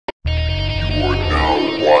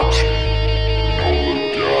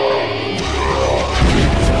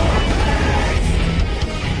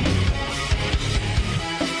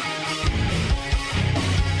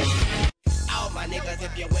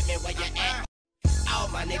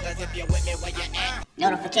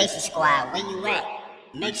Notification squad, where you at?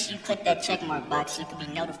 Make sure you click that checkmark box so you can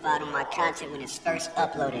be notified on my content when it's first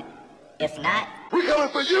uploaded. If not, we coming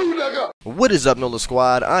for you, nigga! What is up, Nola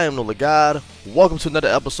Squad? I am Nolagod. Welcome to another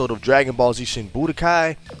episode of Dragon Ball Z Shin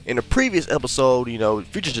Budokai. In the previous episode,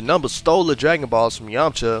 Future Janemba stole the Dragon Balls from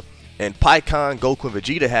Yamcha, and Pikkon, Goku, and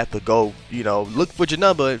Vegeta had to go, look for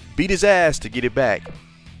Janemba and beat his ass to get it back.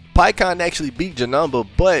 Pikkon actually beat Janemba,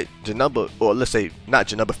 but or let's say not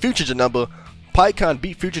Janemba, Future Janemba. Pikkon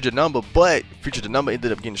beat Future Janemba, but Future Janemba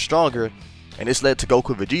ended up getting stronger, and this led to Goku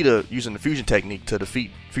and Vegeta using the fusion technique to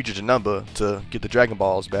defeat Future Janemba to get the Dragon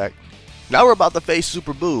Balls back. Now we're about to face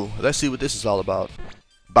Super Buu. Let's see what this is all about.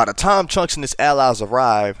 By the time Trunks and his allies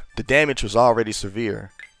arrived, the damage was already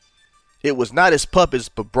severe. It was not his puppets,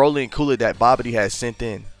 but Broly and Cooler that Babidi had sent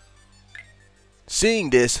in. Seeing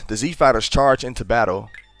this, the Z Fighters charged into battle.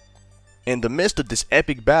 In the midst of this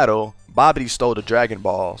epic battle, Babidi stole the Dragon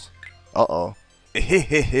Balls. Uh-oh.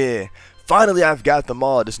 Finally, I've got them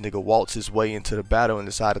all. This nigga waltzed his way into the battle and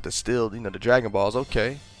decided to steal, the Dragon Balls.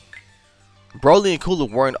 Okay. Broly and Cooler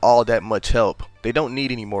weren't all that much help. They don't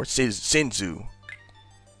need any more Senzu.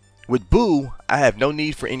 With Buu, I have no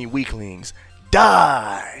need for any weaklings.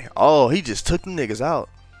 Die! Oh, he just took the niggas out.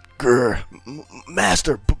 Grr.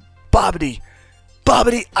 Master, Babidi,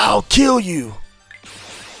 I'll kill you!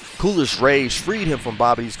 Cooler's rage freed him from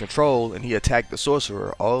Babidi's control, and he attacked the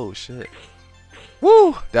sorcerer. Oh, shit.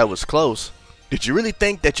 Woo! That was close. Did you really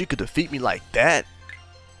think that you could defeat me like that?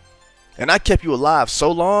 And I kept you alive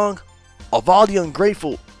so long? Of all the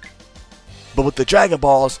ungrateful. But with the Dragon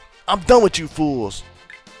Balls, I'm done with you fools.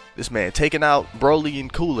 This man taking out Broly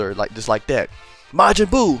and Cooler just like that. Majin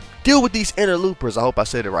Buu, deal with these interloopers. I hope I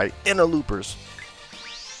said it right. Interloopers.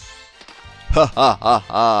 Ha ha ha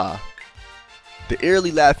ha. The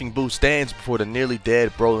eerily laughing Buu stands before the nearly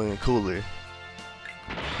dead Broly and Cooler.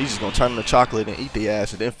 He's just gonna turn them to chocolate and eat their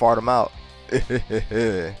ass and then fart them out.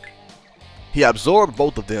 He absorbed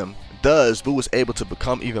both of them. Thus, Buu was able to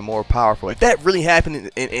become even more powerful. If that really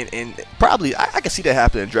happened in probably, I can see that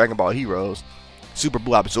happen in Dragon Ball Heroes. Super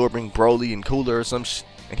Buu absorbing Broly and Cooler or some shit,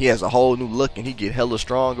 and he has a whole new look and he get hella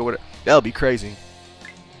strong or whatever. That would be crazy.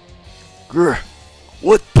 Grr,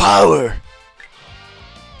 what power?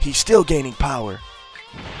 He's still gaining power.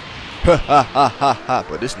 Ha ha ha ha ha.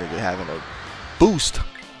 But this nigga having a boost.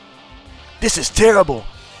 This is terrible.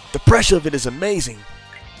 The pressure of it is amazing.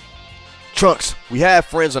 Trunks, we have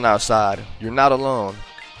friends on our side. You're not alone.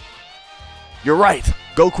 You're right.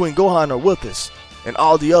 Goku and Gohan are with us. And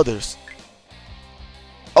all the others.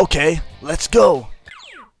 Okay, let's go.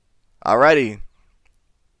 Alrighty.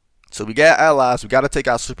 So we got allies. We got to take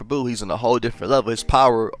out Super Buu. He's on a whole different level. His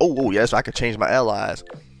power. Oh, yes, I can change my allies.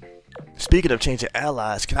 Speaking of changing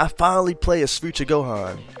allies, can I finally play as Future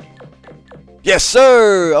Gohan? Yes,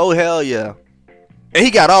 sir. Oh, hell yeah. And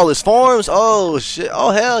he got all his forms. Oh, shit.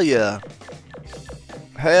 Oh, hell yeah.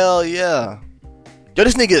 Hell yeah. Yo,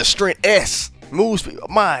 this nigga is strength S. Moves.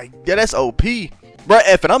 My, yeah, that's OP. Bruh,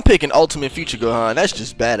 F it. I'm picking Ultimate Future Gohan. That's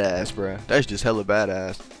just badass, bruh. That's just hella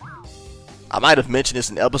badass. I might have mentioned this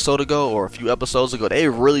an episode ago or a few episodes ago. They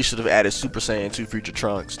really should have added Super Saiyan 2 Future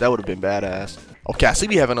Trunks. That would have been badass. Okay, I see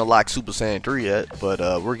we haven't unlocked Super Saiyan 3 yet, but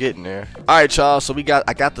we're getting there. Alright, y'all, so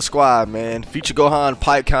I got the squad, man. Future Gohan,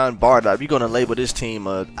 Pikkon, Bardock. We're gonna label this team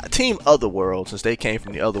Team Otherworld, since they came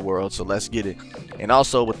from the Otherworld, so let's get it. And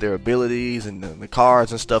also with their abilities and the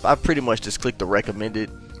cards and stuff, I pretty much just clicked the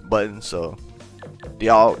recommended button, so they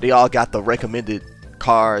all got the recommended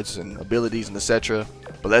cards and abilities and etc.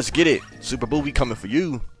 But let's get it. Super Buu, we coming for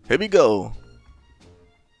you. Here we go.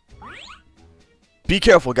 Be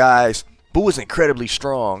careful, guys. Buu is incredibly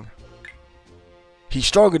strong. He's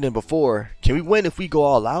stronger than before. Can we win if we go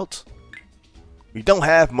all out? We don't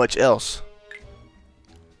have much else.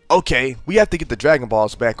 Okay, we have to get the Dragon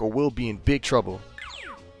Balls back or we'll be in big trouble.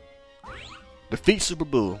 Defeat Super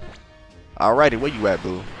Buu. Alrighty, where you at,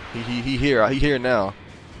 Buu? He here now.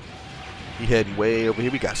 He heading way over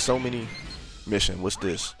here. We got so many missions. What's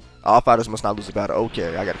this? All fighters must not lose a battle.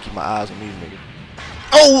 Okay, I gotta keep my eyes on these niggas.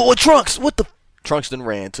 Oh, Trunks! What the? Trunks done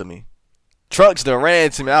ran to me. Trunks done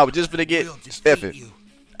ran to me. I was just gonna get F it.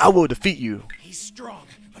 I will defeat you. He's strong,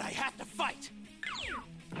 but I have to fight.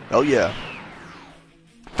 Oh yeah.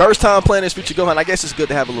 First time playing this Future Gohan. I guess it's good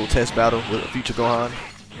to have a little test battle with Future Gohan.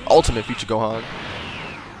 Ultimate Future Gohan.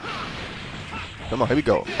 Come on, here we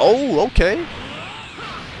go. Oh, okay.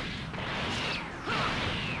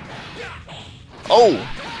 Oh.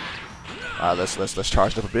 Alright, let's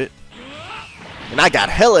charge up a bit. And I got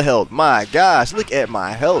hella health. My gosh, look at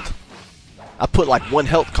my health. I put like one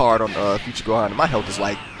health card on Future Gohan. My health is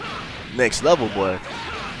like next level, boy.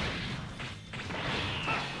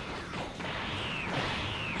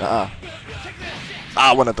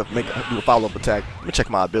 I wanted to do a follow-up attack. Let me check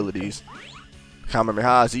my abilities.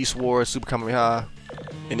 Kamehameha, Z-Sword, Super Kamehameha.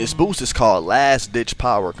 And this boost is called Last Ditch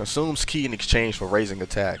Power. Consumes ki in exchange for raising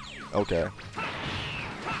attack. Okay.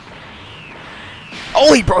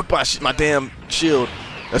 Oh, he broke my damn shield.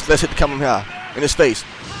 Let's hit the Kamehameha in his face.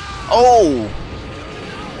 Oh,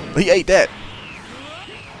 he ate that.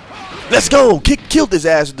 Let's go. Killed his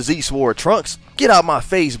ass with the Z-Sword. Trunks, get out my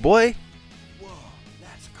face, boy. Whoa,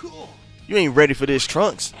 that's cool. You ain't ready for this,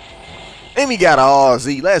 Trunks. And we got a all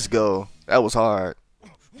Z. Let's go. That was hard.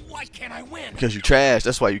 Why can't I win? Because you trash.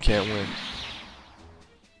 That's why you can't win.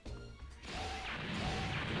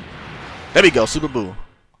 There we go. Super Buu.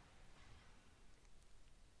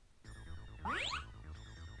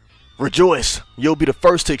 Rejoice. You'll be the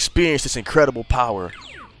first to experience this incredible power.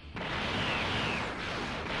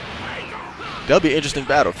 That'll be an interesting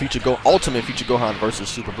battle. Ultimate Future Gohan versus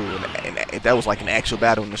Super Buu. And that was like an actual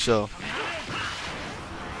battle in the show.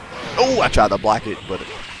 Oh, I tried to block it, but it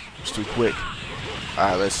was too quick.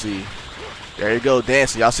 Alright, let's see. There you go,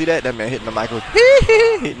 dancing. Y'all see that? That man hitting the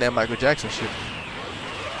hitting that Michael Jackson shit.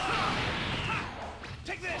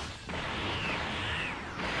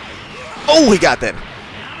 Oh, he got that.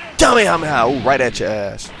 Kamehameha. Oh, right at your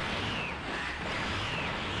ass.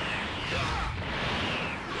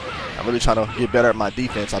 I'm really trying to get better at my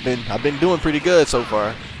defense. I've been doing pretty good so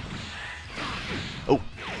far. Oh,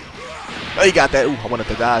 he got that. Ooh, I wanted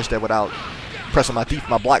to dodge that without pressing my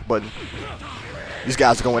block button. These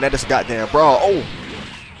guys are going at this goddamn brawl. Oh,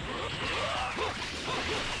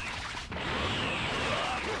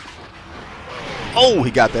 oh,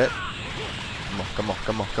 he got that. Come on.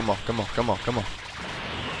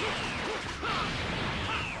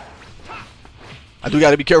 I do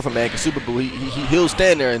gotta be careful, man, because Super Buu, he'll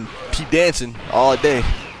stand there and keep dancing all day.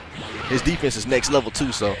 His defense is next level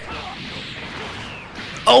too, so.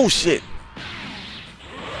 Oh shit!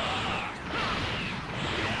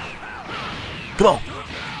 Come on!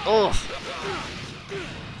 Oh!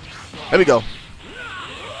 There we go.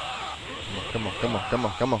 Come on!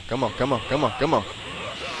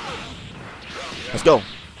 Let's go.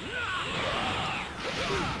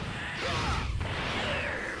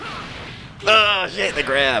 Oh shit, the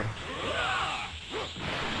grab.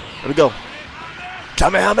 There we go.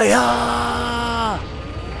 Kamehameha!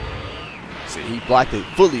 See, he blocked it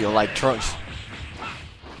fully unlike Trunks.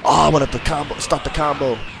 Oh, I wanted to start the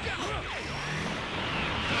combo.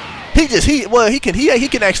 He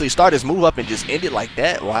can actually start his move up and just end it like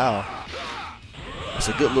that. Wow. That's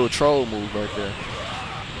a good little troll move right there.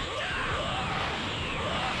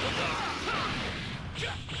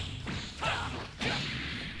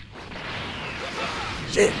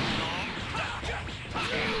 Shit.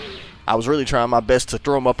 I was really trying my best to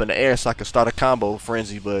throw him up in the air so I could start a combo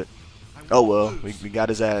frenzy, but oh well, we got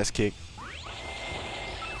his ass kicked.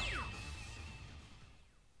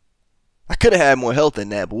 I could have had more health than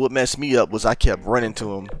that, but what messed me up was I kept running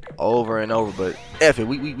to him over and over, but F it,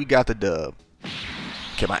 we got the dub.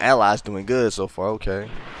 Okay, my allies doing good so far, okay.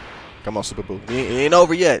 Come on, Super Buu. It ain't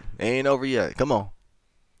over yet. It ain't over yet. Come on.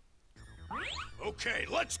 Okay,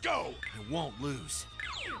 let's go. I won't lose.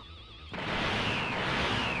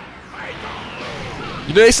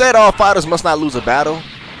 You know, they said all fighters must not lose a battle.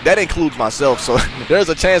 That includes myself, so there's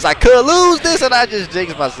a chance I could lose this and I just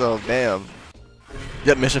jinxed myself. Damn.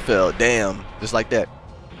 Yep, mission failed. Damn. Just like that.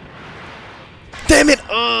 Damn it.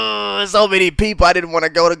 Oh, so many people. I didn't want to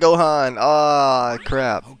go to Gohan. Oh,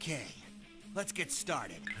 crap. Okay, let's get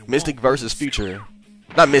started. Mystic versus Future.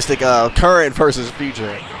 Not Mystic, current versus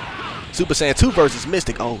Future. Super Saiyan 2 versus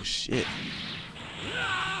Mystic. Oh, shit.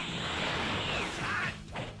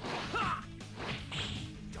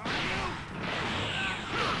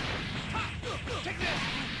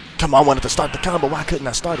 Come on, I wanted to start the combo. Why couldn't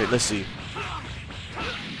I start it? Let's see.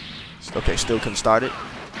 Okay, still couldn't start it.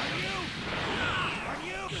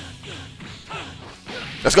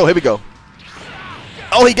 Let's go. Here we go.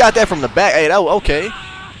 Oh, he got that from the back. Hey, that was okay.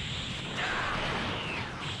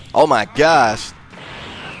 Oh my gosh.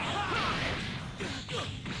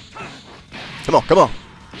 Come on, come on.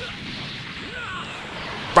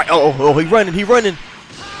 Right. Oh, he running.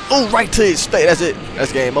 Oh, right to his face. That's it.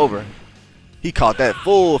 That's game over. He caught that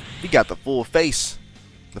full. He got the full face.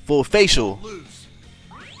 The full facial.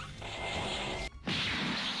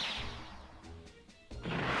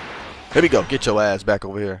 Here we go. Get your ass back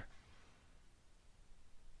over here.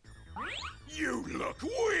 You look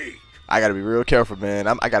weak. I gotta be real careful, man.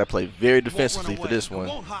 I gotta play very defensively for this one.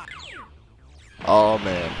 Oh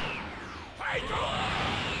man.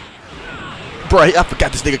 Bro, I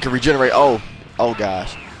forgot this nigga can regenerate. Oh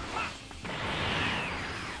gosh.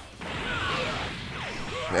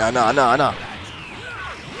 Yeah, I know.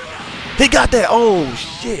 He got that. Oh,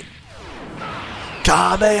 shit.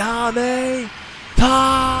 Kamehame.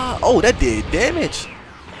 Ta. Oh, that did damage.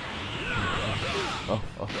 Oh.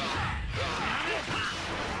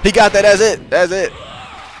 He got that. That's it.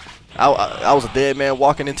 I was a dead man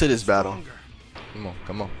walking into this battle.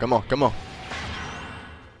 Come on.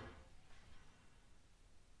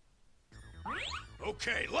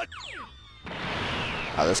 Okay,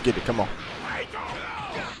 Let's get it. Come on.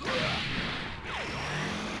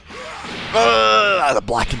 The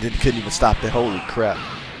blocking couldn't even stop that. Holy crap.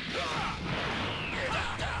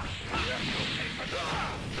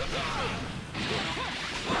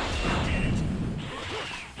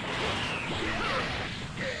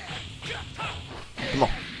 Come on.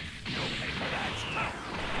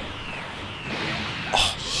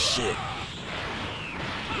 Oh, shit.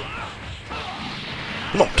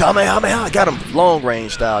 Come on, Kamehameha. I got him long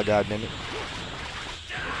range style, goddammit.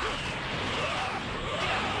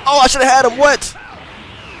 Oh, I should have had him. What?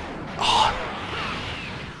 Oh.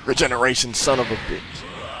 Regeneration, son of a bitch.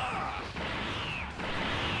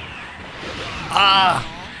 Ah.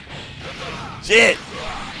 Shit.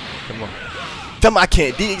 Come on. Tell me I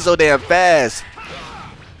can't dig so damn fast.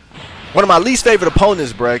 One of my least favorite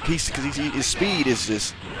opponents, bruh. Because his speed is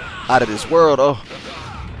just out of this world. Oh.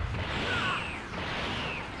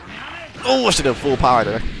 Oh, I should have full power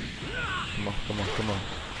there. Come on.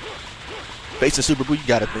 Facing Super Buu, you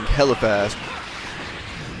gotta think hella fast.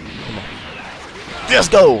 Come on. Let's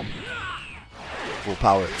go. Full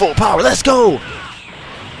power. Let's go.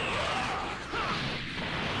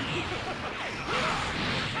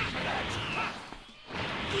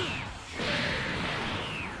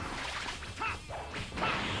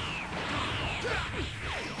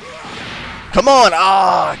 Come on.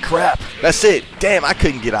 Ah, crap. That's it. Damn, I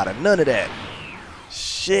couldn't get out of none of that.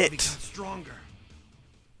 Shit.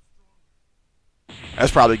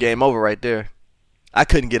 That's probably game over right there. I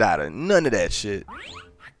couldn't get out of none of that shit. I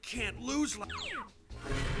can't lose.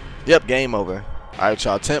 Yep, game over. Alright,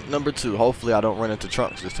 y'all. Attempt number 2. Hopefully I don't run into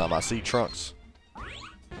Trunks this time. I see Trunks.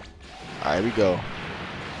 Alright, here we go.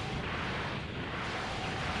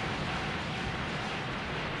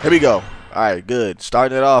 Here we go. Alright, good.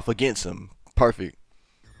 Starting it off against him. Perfect.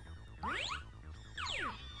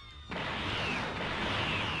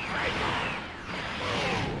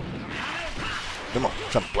 Come on,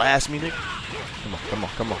 trying to blast me, nigga. Come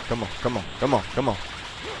on.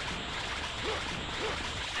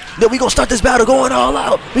 Then we gonna start this battle going all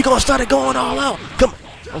out. We gonna start it going all out. Come on.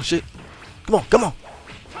 Oh shit. Come on.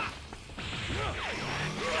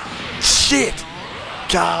 Shit.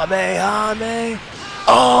 Kamehame.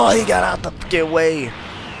 Oh, he got out the fucking way.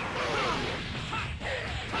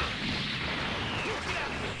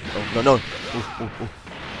 Oh, no. Ooh.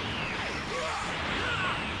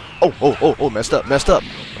 Oh, messed up. Come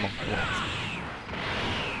on.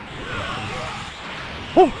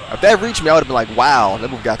 Woo. If that reached me, I would have been like, wow,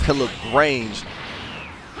 that move got hella range.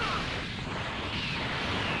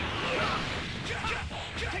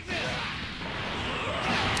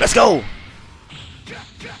 Let's go.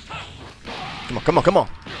 Come on.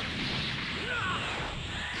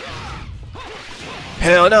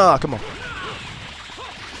 Hell no, come on.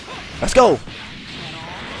 Let's go.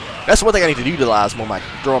 That's one thing I need to utilize more,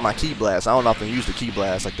 throwing my key blast. I don't often use the key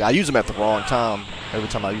blast like that. I use them at the wrong time. Every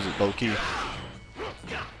time I use it low key.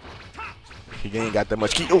 He ain't got that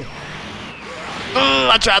much key. Oh,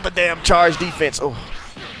 I tried the damn charge defense. Oh.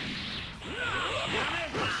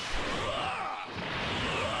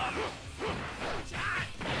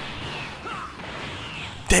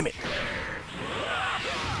 Damn it.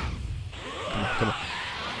 Come on.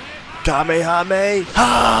 Kamehame.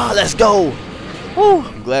 Ah, let's go. Woo.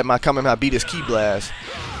 I'm glad my Kamehameha beat his key blast.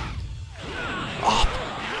 Oh,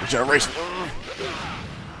 regeneration.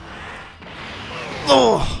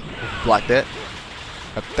 Oh, block that.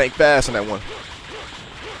 I have to think fast on that one.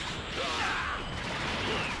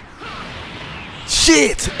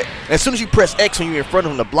 Shit! As soon as you press X when you're in front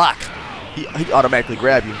of him to block, he automatically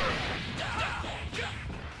grab you.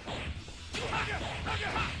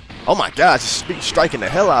 Oh my God, just striking the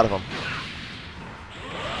hell out of him.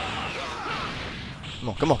 Come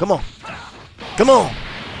on. Come on. Come on.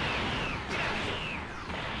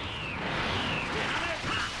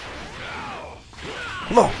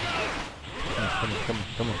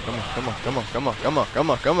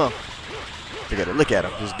 Look at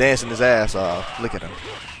him. Just dancing his ass off. Look at him.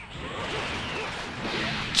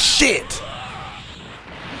 Shit.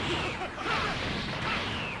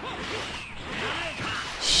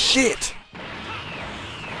 Shit.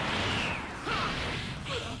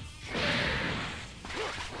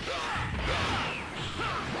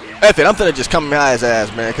 F it, I'm finna just come behind his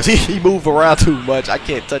ass, man, because he move around too much. I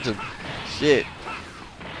can't touch him. Shit.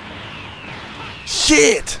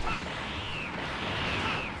 Shit!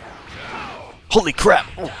 Holy crap!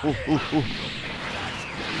 Ooh.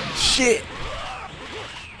 Shit!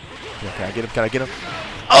 Can I get him? Can I get him?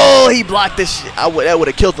 Oh, he blocked this shit. That would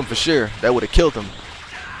have killed him for sure. That would have killed him.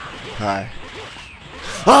 Alright.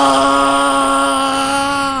 Ah!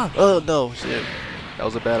 Oh no, shit. That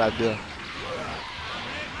was a bad idea.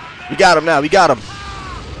 We got him now. We got him.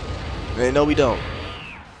 Man, no, we don't.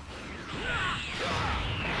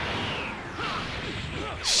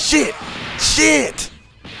 Shit! Shit!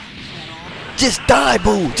 Just die,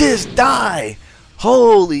 Buu! Just die!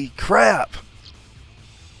 Holy crap!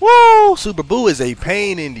 Woo! Super Buu is a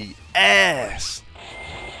pain in the ass.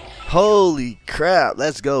 Holy crap!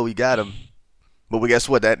 Let's go. We got him. But guess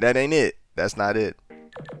what? That ain't it. That's not it.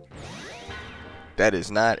 That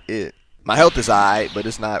is not it. My health is alright, but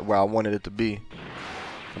it's not where I wanted it to be.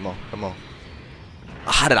 Come on, come on.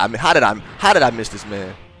 How did I miss this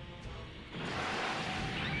man?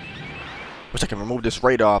 Wish I can remove this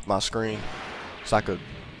radar off my screen so I could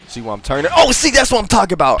see where I'm turning. Oh, see, that's what I'm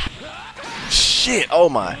talking about. Shit, oh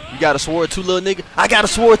my. You got a sword too, little nigga? I got a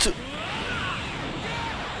sword too.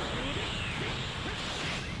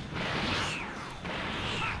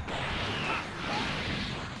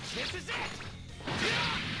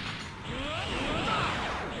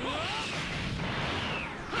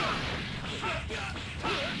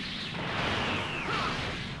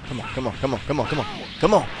 Come on, come on, come on, come on,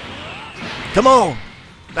 come on. Come on.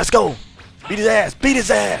 Let's go. Beat his ass. Beat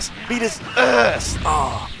his ass. Beat his ass.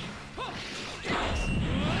 Oh.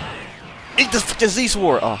 Eat this fucking Z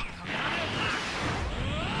sword. Oh.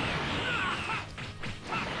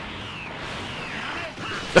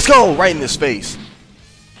 Let's go. Right in his face.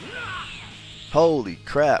 Holy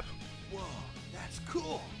crap. Whoa, that's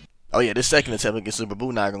cool. Oh yeah, this second attempt against Super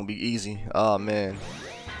Buu not gonna be easy. Oh man.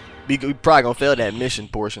 We probably gonna fail that mission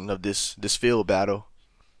portion of this field battle.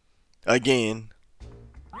 Again.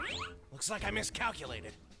 Looks like I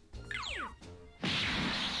miscalculated.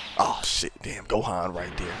 Oh shit, damn, Gohan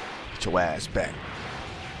right there. Get your ass back.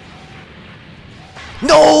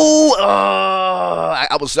 No!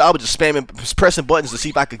 I was just spamming, pressing buttons to see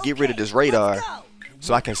if I could get rid of this radar.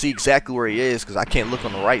 So I can see exactly where he is, because I can't look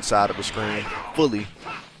on the right side of the screen fully.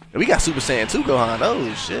 And we got Super Saiyan 2 Gohan.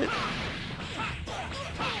 Oh shit.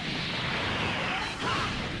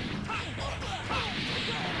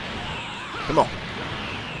 Come on.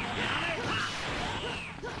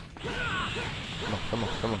 Come on,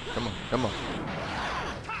 come on, come on, come on.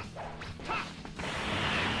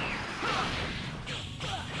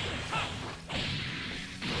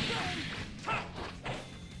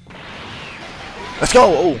 Let's go!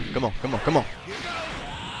 Oh, come on, come on, come on.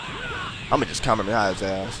 I'ma just come behind his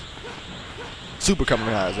ass. Super coming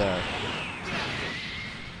behind his ass.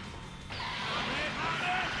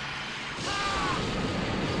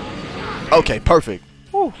 Okay, perfect.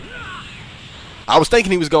 Woo. I was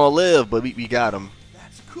thinking he was gonna live, but we got him.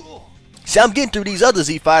 That's cool. See, I'm getting through these other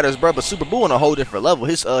Z fighters, bro, but Super Buu on a whole different level.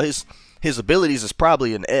 His abilities is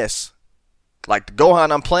probably an S. Like the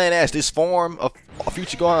Gohan I'm playing as, this form of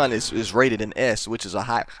Future Gohan is rated an S, which is a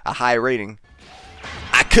high rating.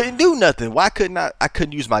 I couldn't do nothing. Why couldn't I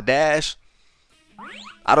couldn't use my dash.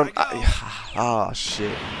 Oh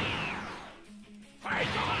shit.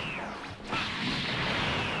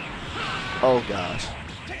 Oh gosh.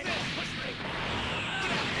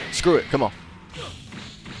 Screw it, come on.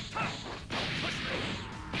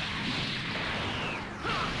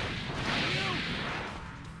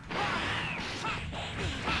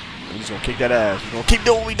 We're just gonna kick that ass. We're gonna keep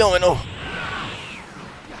doing what we doing, oh.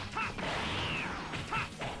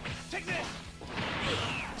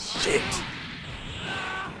 Shit.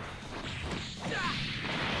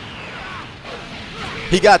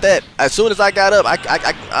 He got that. As soon as I got up, I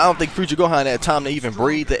don't think Future Gohan had time to even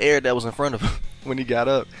breathe the air that was in front of him when he got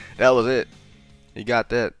up. That was it. He got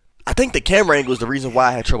that. I think the camera angle is the reason why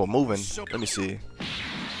I had trouble moving. Let me see.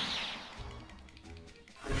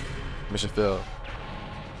 Mission failed.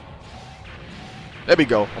 There we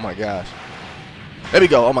go. Oh my gosh. There we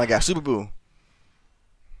go. Oh my gosh. Super Buu.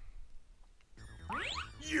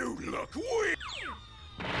 You look weird.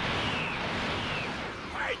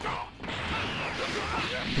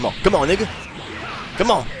 Come on, nigga. Come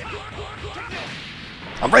on.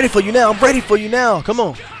 I'm ready for you now. I'm ready for you now. Come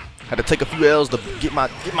on. Had to take a few L's to get my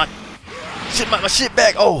shit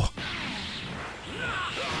back. Oh.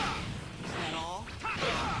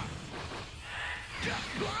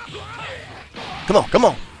 Come on, come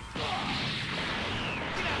on.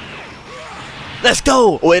 Let's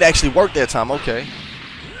go. Oh, it actually worked that time. Okay.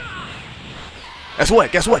 Guess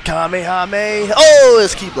what? Guess what? Kamehameha. Oh,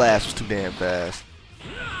 his key blast was too damn fast.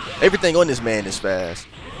 Everything on this man is fast.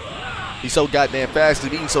 He's so goddamn fast.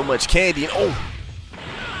 He's eating so much candy. And oh.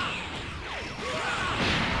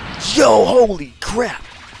 Yo, holy crap.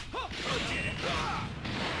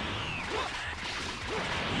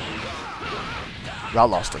 Y'all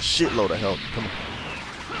lost a shitload of health. Come on.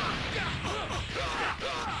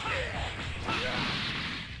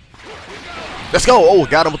 Let's go. Oh,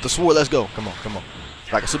 got him with the sword. Let's go. Come on, come on.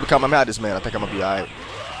 If I can super come out this man, I think I'm going to be alright.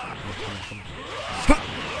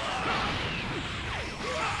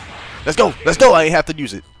 Let's go. Let's go. I ain't have to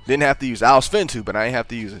use it. Didn't have to use it. I was fin to, but I ain't have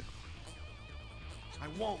to use it. I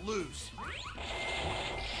won't lose.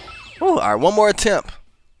 Oh, alright. One more attempt.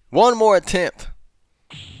 One more attempt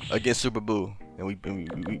against Super Buu. And we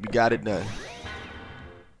got it done.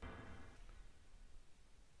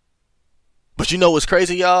 But you know what's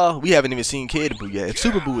crazy, y'all? We haven't even seen Kid Buu yet. If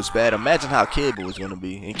Super Buu is bad, imagine how Kid Buu is going to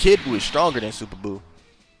be. And Kid Buu is stronger than Super Buu.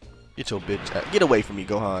 Get your bitch out. Get away from me,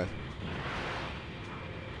 Gohan.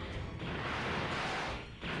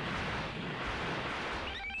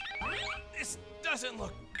 This doesn't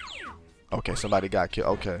look... Okay, somebody got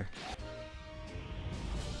killed. Okay.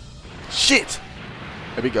 Shit!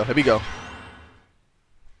 Here we go. Here we go.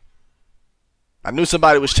 I knew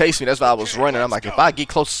somebody was chasing me. That's why I was running. I'm like, if I get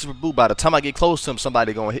close to Super Buu, by the time I get close to him,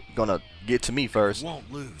 somebody gonna get to me first.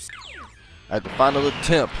 Won't lose. At the final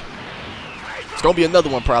attempt. It's gonna be another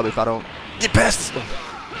one probably if I don't get past this.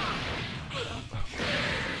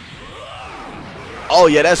 Oh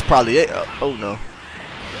yeah, that's probably it. Oh no.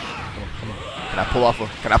 Come on, come on.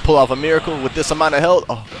 Can I pull off a miracle with this amount of health?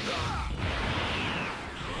 Oh.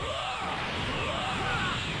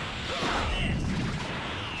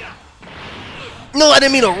 No, I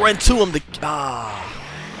didn't mean to run to him.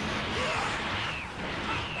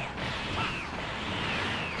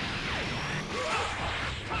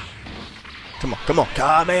 Come on, come on.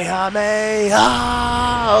 Kamehameha.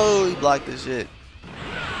 Oh, he blocked this shit.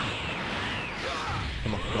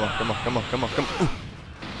 Come on, come on, come on, come on, come on, come on.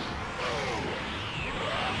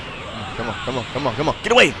 Come on, come on, come on, come on.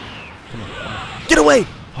 Get away. Come on, come on. Get away.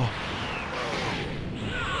 Oh.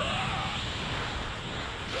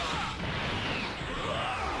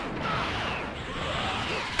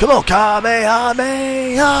 Come on,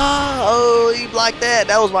 Kamehameha! Oh, he blocked that.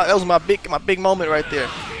 That was my big moment right there.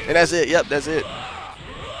 And that's it. Yep, that's it.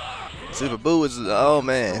 Super Buu is, oh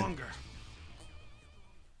man.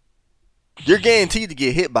 You're guaranteed to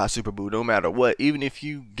get hit by Super Buu no matter what. Even if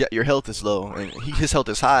you get your health is low and his health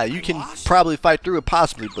is high, you can probably fight through it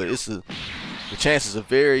possibly, but the chances are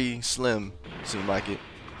very slim. Seem like it.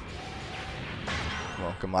 Come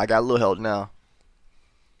on, come on. I got a little health now.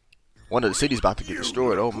 One of the cities about to get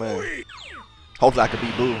destroyed. Oh man. Hopefully I can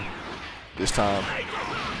beat Buu this time.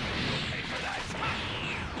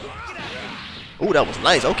 Ooh, that was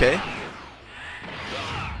nice. Okay.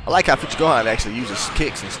 I like how Future Gohan actually uses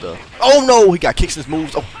kicks and stuff. Oh no, he got kicks and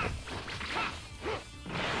moves. Oh.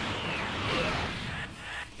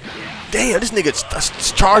 Damn, this nigga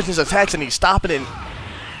charging his attacks and he's stopping and.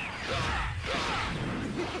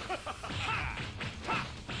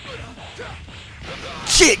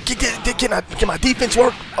 Shit, can my defense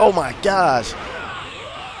work? Oh my gosh.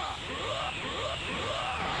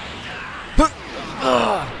 Come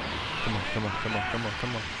on, come on, come on, come on,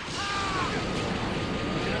 come on.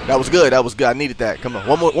 That was good, that was good. I needed that. Come on,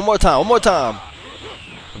 one more time, one more time.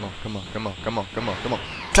 Come on, come on, come on, come on, come on, come on.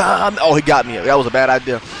 Time. Oh, he got me. That was a bad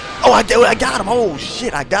idea. Oh, I got him. Oh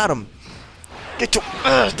shit, I got him. Get your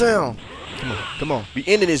ass down. Come on, come on. We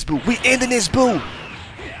ending this, Buu. We ending this, Buu.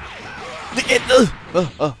 Come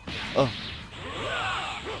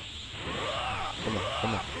on,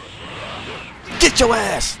 come on. Get your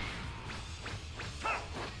ass.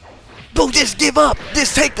 Buu, just give up.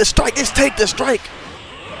 Just take the strike. Just take the strike.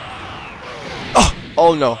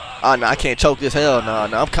 Oh no. Oh no, I can't choke this. Hell no,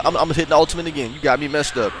 no. I'm hitting the ultimate again. You got me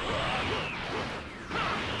messed up.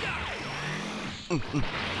 Come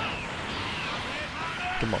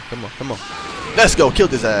on, come on, come on. Let's go. Kill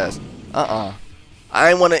this ass. I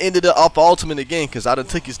ain't want to end it off ultimate again because I done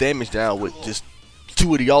took his damage down with just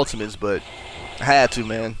 2 of the ultimates, but I had to,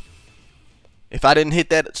 man. If I didn't hit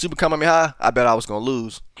that Super Kamehameha, I bet I was going to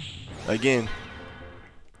lose again.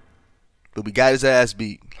 But we got his ass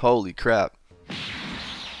beat. Holy crap.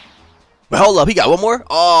 But hold up, he got one more?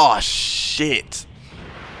 Oh, shit.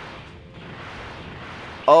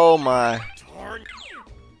 Oh, my.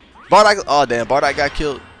 Bardock, oh, damn, Bardock got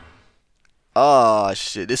killed. Oh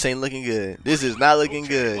shit, this ain't looking good. This is not looking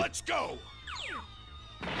good. Let's go.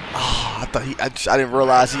 Oh, I thought I didn't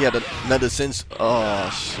realize he had another sense. Oh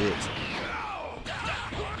shit.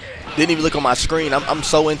 Didn't even look on my screen. I'm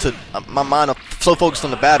so into my mind. I'm so focused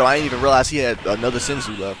on the battle. I didn't even realize he had another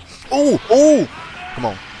senzu left. Ooh, ooh! Come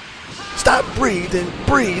on. Stop breathing,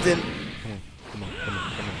 breathing. Come on.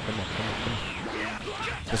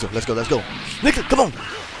 Let's go. Nigga, come on.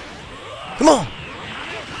 Come on.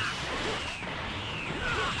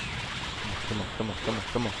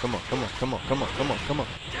 Come on.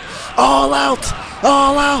 All out.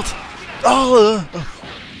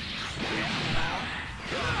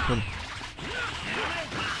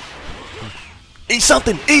 Eat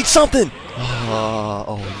something.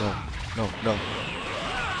 Oh no.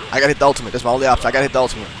 I gotta hit the ultimate. That's my only option. I gotta hit the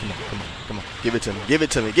ultimate. Come on. Give it to me.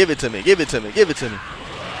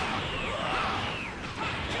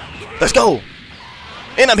 Let's go.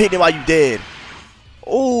 And I'm hitting while you dead.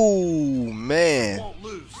 Oh man.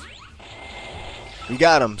 We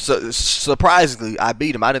got him. So surprisingly, I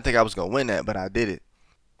beat him. I didn't think I was gonna win that, but I did it.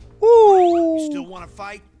 Woo! You still want to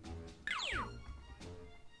fight?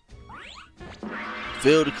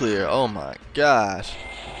 Field clear. Oh my gosh.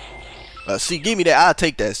 See, give me that. I'll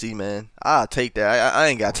take that. See, man. I'll take that. I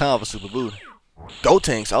ain't got time for Super Buu. Go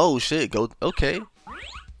tanks. Oh shit. Go. Okay.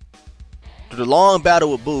 Through the long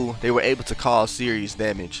battle with Buu, they were able to cause serious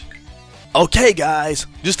damage. Okay, guys.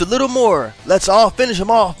 Just a little more. Let's all finish him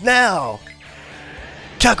off now.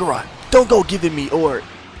 Kakarot, don't go giving me Ort.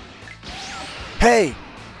 Hey.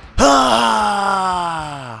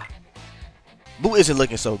 Ah! Buu isn't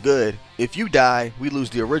looking so good. If you die, we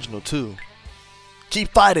lose the original too. Keep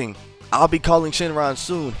fighting. I'll be calling Shinron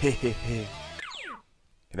soon.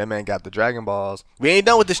 That man got the Dragon Balls. We ain't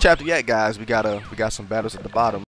done with this chapter yet, guys. We got some battles at the bottom.